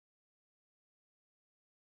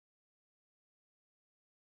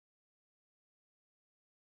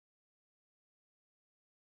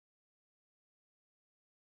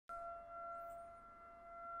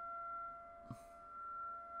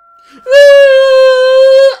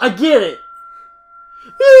I get it.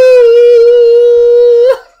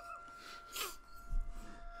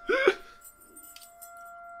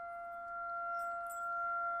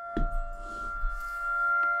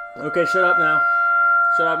 Okay, shut up now.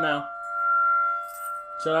 Shut up now.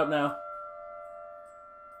 Shut up now.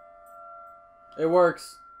 It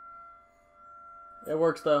works. It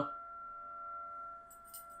works though.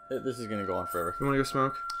 This is gonna go on forever. You wanna go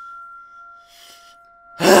smoke?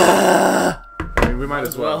 I mean, we might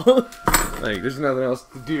as well. Like, there's nothing else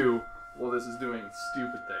to do while this is doing its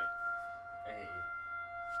stupid thing. Hey.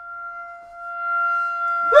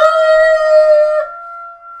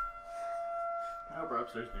 I hope our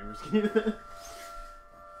upstairs neighbors can hear that.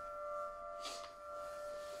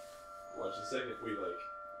 Watch the second we, like,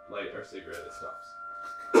 light our cigarette, it stops.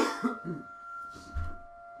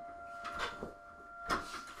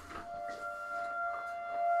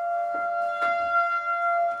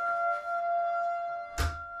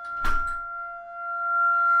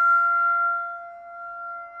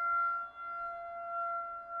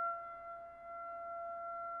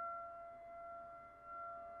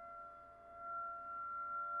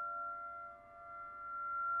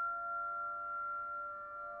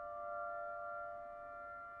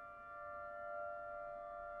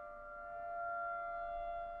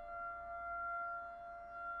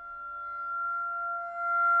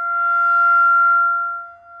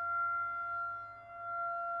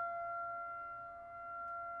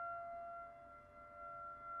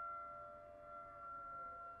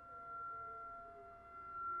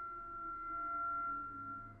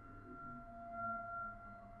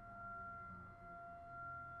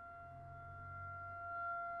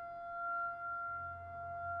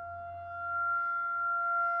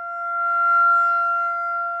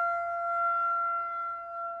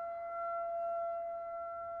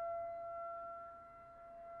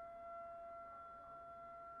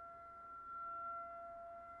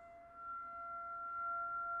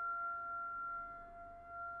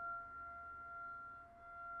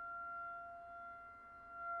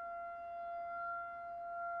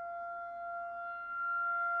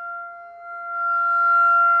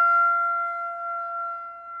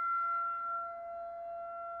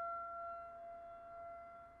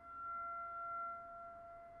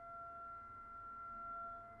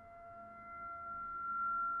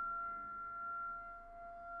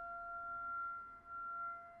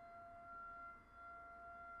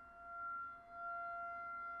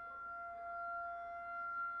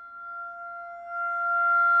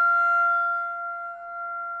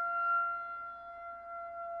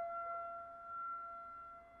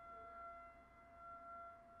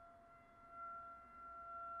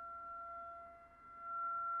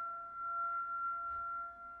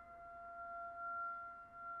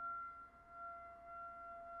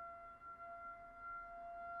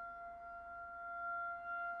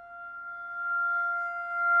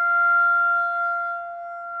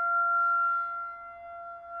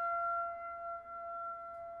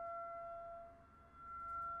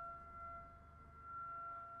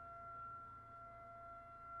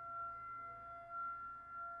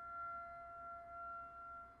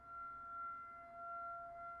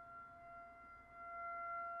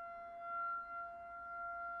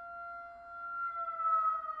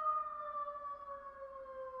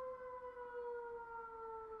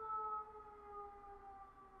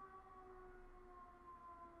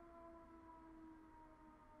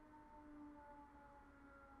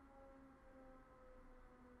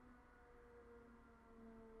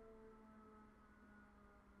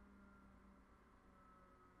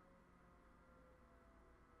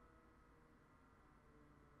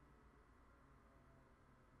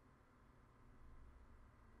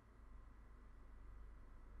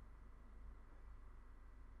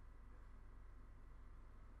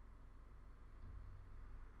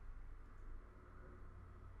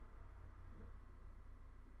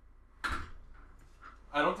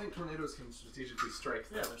 I don't think tornadoes can strategically strike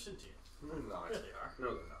them. Yeah, they're sentient. No, they're not. Yeah, they are.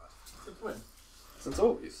 No, they're not. Since when? Since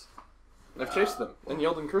always. I've chased them and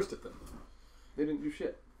yelled and cursed at them. They didn't do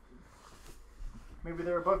shit. Maybe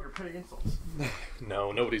they're above your petty insults.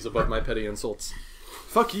 No, nobody's above my petty insults.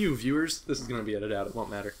 Fuck you, viewers. This is gonna be edited out. It won't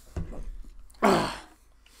matter.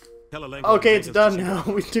 Okay, it's done now.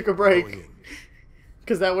 We took a break.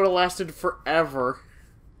 Because that would have lasted forever.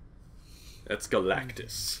 That's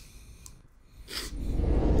Galactus.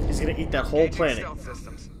 He's gonna eat that whole planet.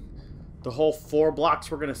 The whole 4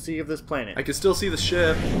 blocks we're gonna see of this planet. I can still see the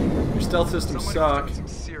ship. Your stealth systems suck.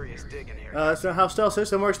 So how stealth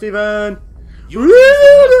system works, Steven? You are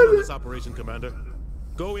the this operation, Commander.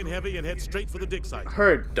 Go in heavy and head straight for the dig site.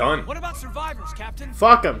 Heard. Done. What about survivors, Captain?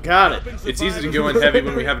 Fuck them. Got it. It's easy to go in heavy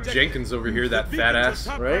when we have Jenkins over here, that fat ass.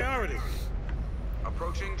 Right?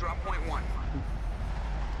 Approaching drop point 1.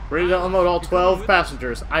 Ready to unload all 12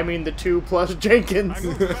 passengers. I mean the 2 plus Jenkins. I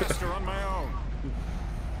move faster on my own.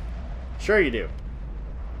 Sure you do.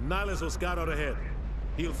 Nihilus will scout out ahead.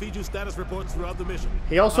 He'll feed you status reports throughout the mission.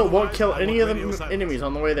 He also won't Otherwise, kill I any of want the radio silence. enemies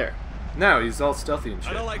on the way there. No, he's all stealthy and I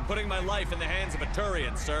shit. don't like putting my life in the hands of a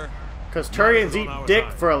Turian, sir. Because Turians Nihilus eat on our dick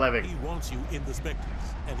side. for a living. He wants you in the Spectres,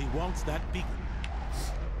 and he wants that beacon.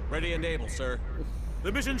 Ready and able, sir.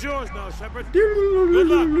 The mission's yours now, Shepard. Good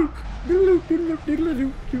luck.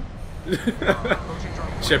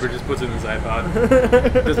 Shepard just puts it in his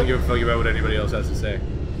iPod. Doesn't give a fuck about what anybody else has to say.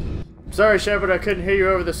 Sorry, Shepard, I couldn't hear you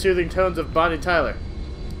over the soothing tones of Bonnie Tyler.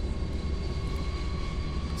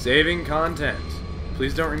 Saving content.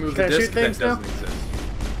 Please don't remove Can the I disc shoot that things now? doesn't exist.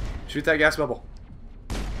 Shoot that gas bubble.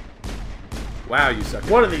 Wow, you suck.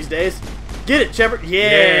 One of these days. Get it, Shepard.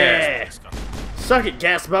 Yeah. Suck it,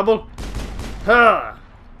 gas bubble. Huh.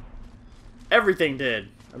 Everything did.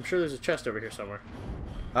 I'm sure there's a chest over here somewhere.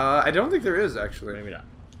 I don't think there is, actually. Maybe not.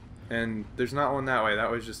 And there's not one that way.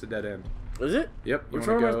 That way's just a dead end. Is it? Yep, you Which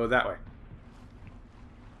want to one go that way.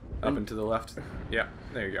 Up and to the left. Yeah,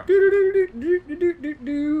 there you go.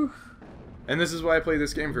 Do-do-do-do-do-do-do-do. And this is why I played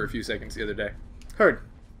this game for a few seconds the other day. Heard.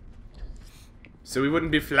 So we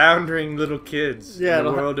wouldn't be floundering little kids Yeah, in the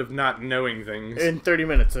it'll world of not knowing things. In 30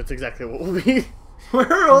 minutes, that's exactly what we'll be.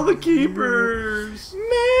 Where are all the keepers?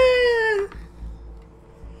 Man!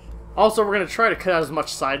 Also, we're going to try to cut out as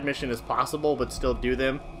much side mission as possible, but still do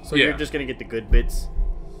them. So Yeah. you're just going to get the good bits.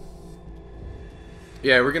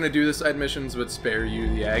 Yeah, we're gonna do the side missions, but spare you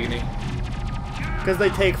the agony. Because they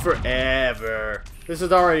take forever. This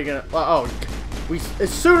is already going to... Oh, as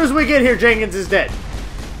soon as we get here, Jenkins is dead.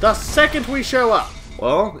 The second we show up.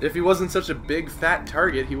 Well, if he wasn't such a big fat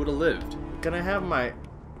target, he would have lived. Gonna have my...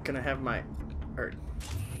 Or,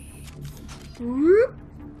 whoop.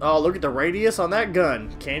 Oh, look at the radius on that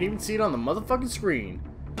gun. Can't even see it on the motherfucking screen.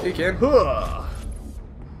 You can. Huh.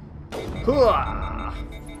 Huh.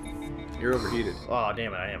 You're overheated. Oh,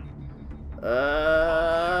 damn it, I am.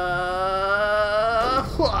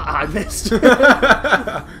 I missed. Oh,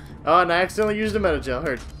 and I accidentally used a meta-gel.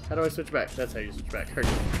 Heard. How do I switch back? That's how you switch back. Heard.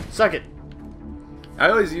 Suck it.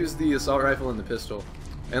 I always use the assault rifle and the pistol.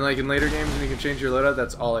 And like in later games when you can change your loadout,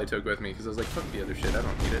 that's all I took with me. Because I was like, fuck the other shit, I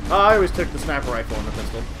don't need it. Oh, I always took the sniper rifle and the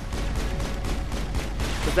pistol.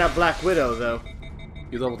 With that Black Widow, though.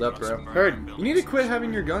 You leveled up, bro. Heard. You need to quit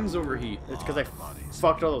having your guns overheat. It's because I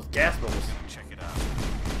fucked all those gas bubbles. Check it out.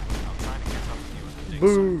 I'm trying to catch up with you at the dig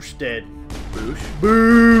Boosh, dead. Boosh.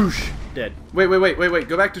 Boosh, dead. Wait.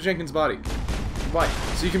 Go back to Jenkins' body. Why?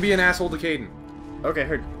 So you can be an asshole to Caden. Okay,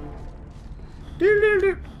 heard.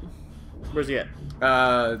 Doo-doo-doo. Where's he at?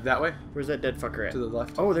 That way? Where's that dead fucker at? To the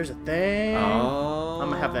left. Oh, there's a thing. Oh. I'm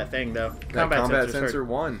gonna have that thing, though. That combat sensors, sensor heard.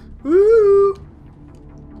 1. Woo!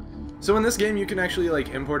 So in this game, you can actually like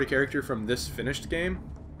import a character from this finished game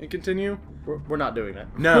and continue. We're not doing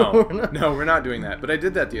that. No, We're not. no, we're not doing that. But I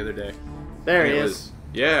did that the other day. There And he it is. was-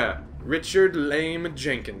 yeah, Richard Lame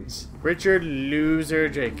Jenkins. Richard Loser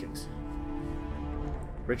Jenkins.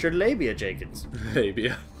 Richard Labia Jenkins.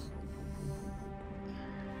 Labia.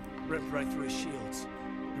 Ripped right through his shields.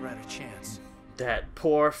 He ran a chance. That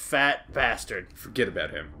poor fat bastard. Forget about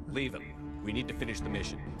him. Leave him. We need to finish the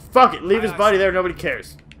mission. Fuck it, leave his body there, nobody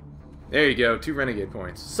cares. There you go, 2 renegade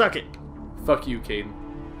points. Suck it. Fuck you, Caden.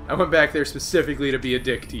 I went back there specifically to be a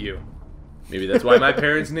dick to you. Maybe that's why my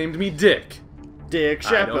parents named me Dick. Dick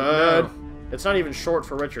I don't Shepard. know. It's not even short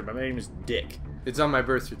for Richard. My name is Dick. It's on my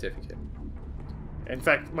birth certificate. In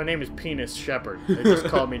fact, my name is Penis Shepard. They just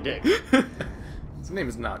called me Dick. His name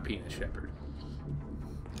is not Penis Shepherd.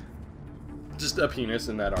 Just a penis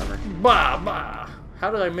in that armor. Bah, bah.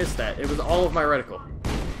 How did I miss that? It was all of my reticle.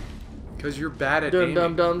 Because you're bad at Dum aiming.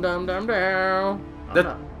 dum dum dum dum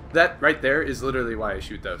dum. That right there is literally why I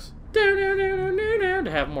shoot those. To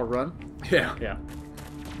have more run. Yeah. Yeah.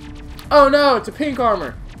 Oh no, it's a pink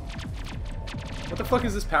armor. What the fuck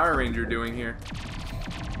is this Power Ranger doing here?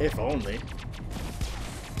 If only.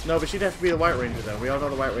 No, but she'd have to be the White Ranger though. We all know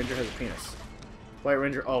the White Ranger has a penis. White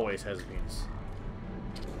Ranger always has a penis.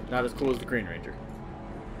 Not as cool as the Green Ranger.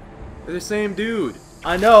 They're the same dude.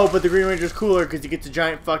 I know, but the Green Ranger's cooler because he gets a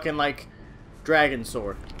giant fucking, like, dragon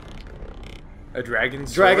sword. A dragon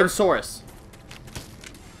sword? Dragonsaurus.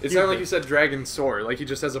 It sounded like you said dragon sword, like he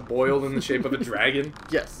just has a boil in the shape of a dragon.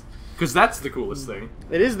 Yes. Because that's the coolest thing.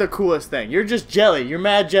 It is the coolest thing. You're just jelly. You're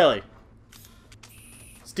mad jelly.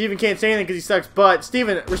 Steven can't say anything because he sucks butt.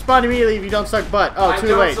 Steven, respond immediately if you don't suck butt. Oh,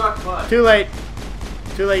 too late. Too late.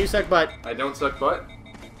 Too late, you suck butt. I don't suck butt.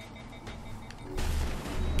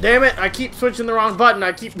 Damn it, I keep switching the wrong button.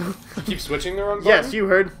 I keep... Keep switching the wrong button? Yes, you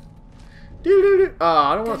heard. Doo-doo-doo. Oh,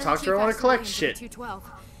 I don't want to talk to her. I want to collect shit. 212.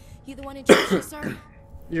 You the one in charge here, sir?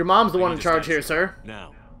 Your mom's the one in charge here, sir.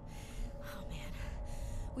 Now. Oh, man.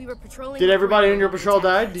 We were patrolling... Did the everybody perimeter in your when the patrol attack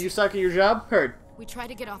die? hit. Do you suck at your job? Heard. We tried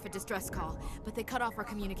to get off a distress call, but they cut off our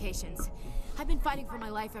communications. I've been fighting for my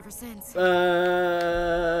life ever since.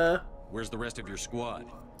 Where's the rest of your squad?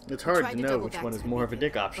 It's hard tried to to know double which back one to is the more of a beacon,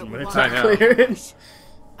 dick option but when we it's lost. not I know. clear.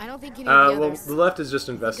 I don't think any of the Well, others... the left is just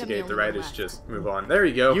the investigate, the only right one is left. just move on. There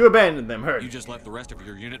you go. You abandoned them, Heard. You just left the rest of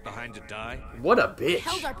your unit behind to die? What a We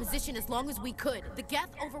held bitch. our position as long as we could. The Geth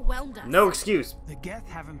overwhelmed us. No excuse. The Geth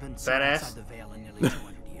haven't been seen Fat ass. outside the Veil in nearly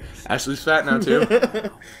 200 years. Ashley's fat now, too.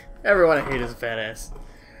 Everyone I hate is a fat ass.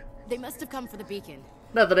 They must have come for the beacon.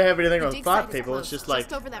 Not that I have anything The on dig thought site is people, it's close, just like,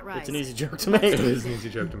 just over that rise. it's an easy joke to It make. is an easy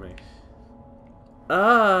joke to make.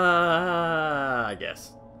 I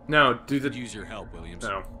guess. No, do the... Could use your help, Williams.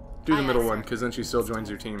 No. Do the Aye, aye, middle sir. one, because then she still joins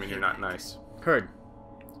your team and you're not nice. Heard.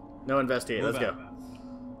 No investigate, Move let's out. go.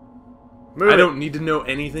 Move I it. don't need to know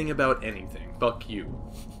anything about anything. Fuck you.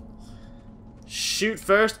 Shoot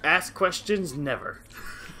first, ask questions never.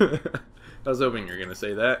 I was hoping you were going to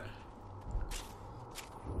say that.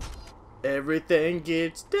 Everything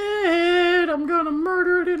gets dead. I'm gonna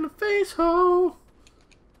murder it in the face hole.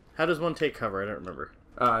 How does one take cover? I don't remember.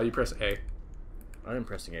 You press A. I'm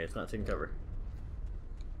pressing A. It's not taking cover.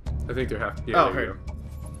 I think they're half... Yeah, Oh, there you heard. go.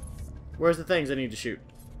 Where's the things I need to shoot?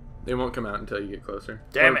 They won't come out until you get closer.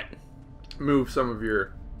 Damn Or it. Move some of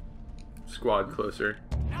your squad closer.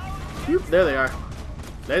 Whoop, there they are.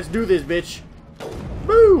 Let's do this, bitch.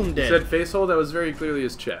 Boom, It dead. said face hole, that was very clearly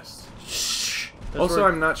his chest. Shh. That's Also,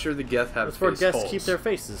 where, I'm not sure the Geth have that's where face guests holes. keep their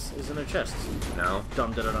faces, is in their chests. No.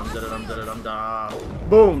 Dum da da dum da da dum da da dum da.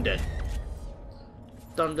 Boom, dead.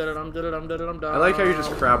 Dum da da dum da da dum da da dum da. I like how you're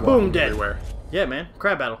just crab Boom, walking dead. everywhere. Yeah, man.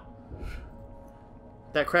 Crab battle.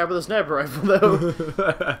 That crab with a sniper rifle,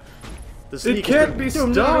 though. The sneak can't be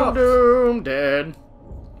doom, stopped. Doom, dead.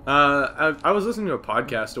 I was listening to a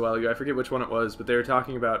podcast a while ago. I forget which one it was, but they were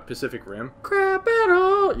talking about Pacific Rim. Crab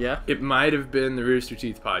battle. Yeah. It might have been the Rooster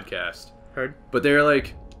Teeth podcast, Heard. but they were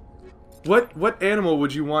like, "What animal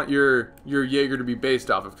would you want your Jaeger to be based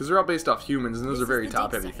off of? Because they're all based off humans, and those This are very is the dig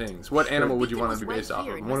top-heavy site. things. What animal would you Beacon want it to was be based right off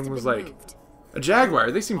here. of?" It And one must of them was have like been moved. a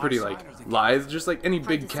jaguar. They seem pretty like lithe, just like any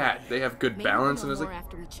big to cat. say. They have good Maybe we'll balance, know and it's like. more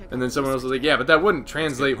after we check And out then someone the else was like, "Yeah, but that wouldn't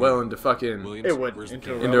translate well into fucking." Williams, It would. where's the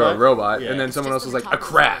Into a key? Into a robot, Yeah. and then It's someone else just was to like, the "A top of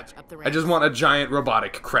the crab. ledge, up the I just ramp." want a giant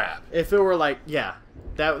robotic crab." If it were like, yeah,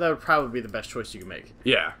 that would probably be the best choice you could make.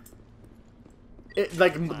 Yeah.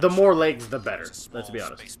 Like, the more legs, the better. Let's be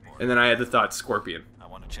honest. And then I had the thought scorpion, I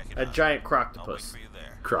want to check it A out. giant I'll wait croctopus. for you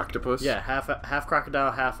there. croctopus. Yeah, half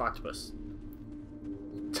crocodile, half octopus.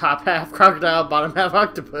 Top half crocodile, bottom half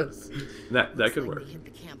octopus. that could Like work. we hit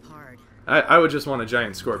the camp hard. I would just want a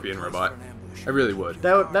giant scorpion robot. I really would.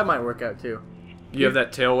 That might work out too. You have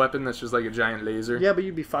that tail weapon that's just like a giant laser. Yeah, but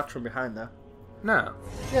you'd be fucked from behind though. No,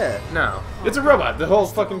 Yeah. no. It's a robot. The whole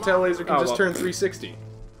fucking tail laser can Oh, just well. turn 360.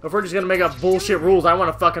 If we're just gonna make up bullshit rules, I want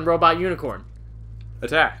a fucking robot unicorn.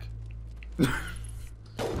 Attack.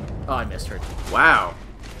 Oh, I missed her. Wow.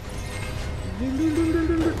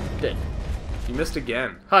 Dead. You missed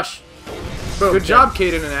again. Hush. Boom. Good dead. job,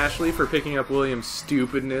 Caden and Ashley, for picking up William's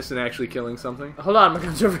stupidness and actually killing something. Hold on, my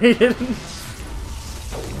guns overheated.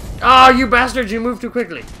 Oh, you bastards! You moved too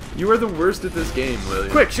quickly. You are the worst at this game,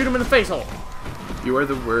 William. Quick, shoot him in the face hole. You are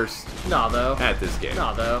the worst Nah, though. at this game.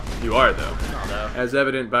 Nah, though. You are, though. Nah, though. As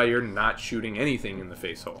evident by your not shooting anything in the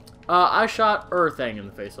face hole. I shot thing in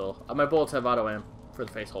the face hole. My bullets have auto aim for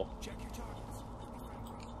the face hole.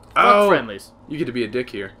 Fuck friendlies. You get to be a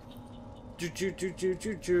dick here.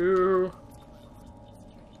 Choo.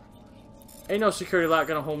 Ain't no security lock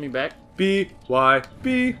gonna hold me back.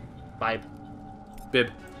 B-Y-B. Bye.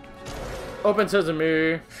 Bib. Open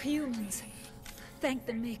sesame. Humans. Thank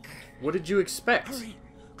the Maker. What did you expect?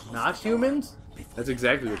 Not humans? That's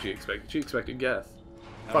exactly what you expected. She expected Geth.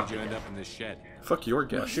 How did you end up in this shed? Fuck your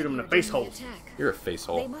Geth. Shoot him in the face hole. Attack. You're a face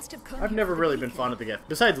They hole. must have come I've here never for the really been beacon. fond of the Geth.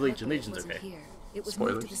 Besides Legion. Weapon Legion's wasn't okay. here. It was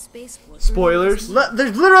Spoilers? moved to the spaceport. Spoilers?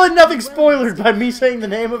 There's literally nothing spoiled by me saying the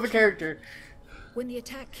name of a character. When the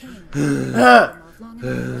attack came, they held them off long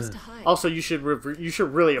enough for us to hide. Also, you should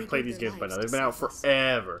really have played these games by now. They've been out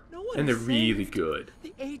forever. And they're really good.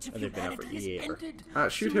 The age of And they've been out for humanity has years.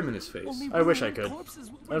 ended. Shoot him in his face. Only I wish I ruined could. corpses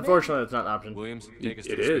will Unfortunately, it's not an option. Williams, take us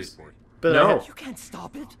to It the is. spaceport. But No. remain. You can't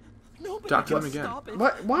stop it. Nobody Talk to can him again. stop it.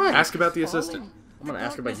 What? Why? Ask about the Falling. assistant. I'm gonna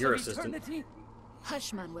ask about Darkness your of assistant. eternity.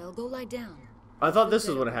 Hush, Manuel. Go lie down. I thought this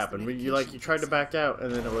is what happened. You tried to back out,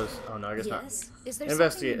 and then it was. Oh no, I guess not. Yes. Is there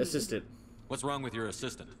Investigate, something you assistant. What's wrong with your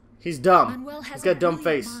assistant? He's dumb. Manuel has He's got a dumb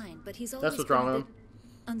brilliant face. mind, but he's That's always what's wrong been a with him. bit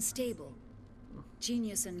unstable.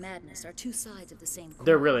 Genius and madness are two sides of the same coin.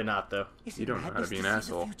 They're really not, though. You don't know how to be an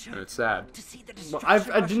asshole, and it's sad. Well,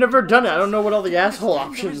 I've never done it. I don't know what all the asshole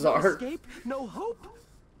options are. No hope.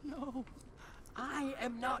 No. I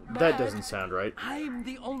am not mad. That doesn't sound right. I'm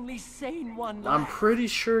the only sane one. I'm pretty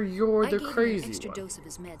sure you're I the gave him an crazy extra one. dose of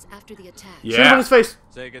his meds after the attack. Shoot him in Yeah. his face.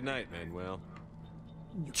 Say goodnight, Manuel.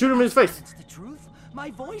 Shoot him in his face. It's the truth. My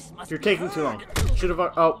voice must You're be taking heard. too long. Should have.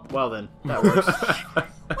 Oh, well then. That works.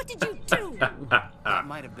 What did you do? That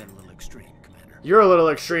might have been a little extreme, Commander. You're a little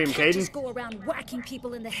extreme, Can't just Caden. go around whacking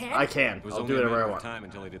people in the head. I can. It was I'll only do a whatever matter I of want. time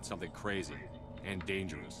until he did something crazy and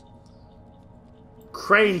dangerous. Suppose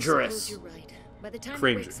Crangerous. you're right. By the time he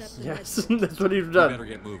Cringes. wakes up, the Yes, meds will- that's what he's We done. better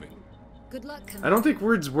get moving. Good luck, Commander. I don't think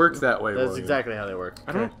words work that way, That's William. exactly how they work.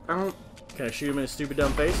 I don't. Can I shoot him in his stupid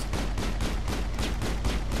dumb face?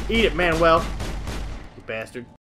 Eat it, Manuel. You bastard.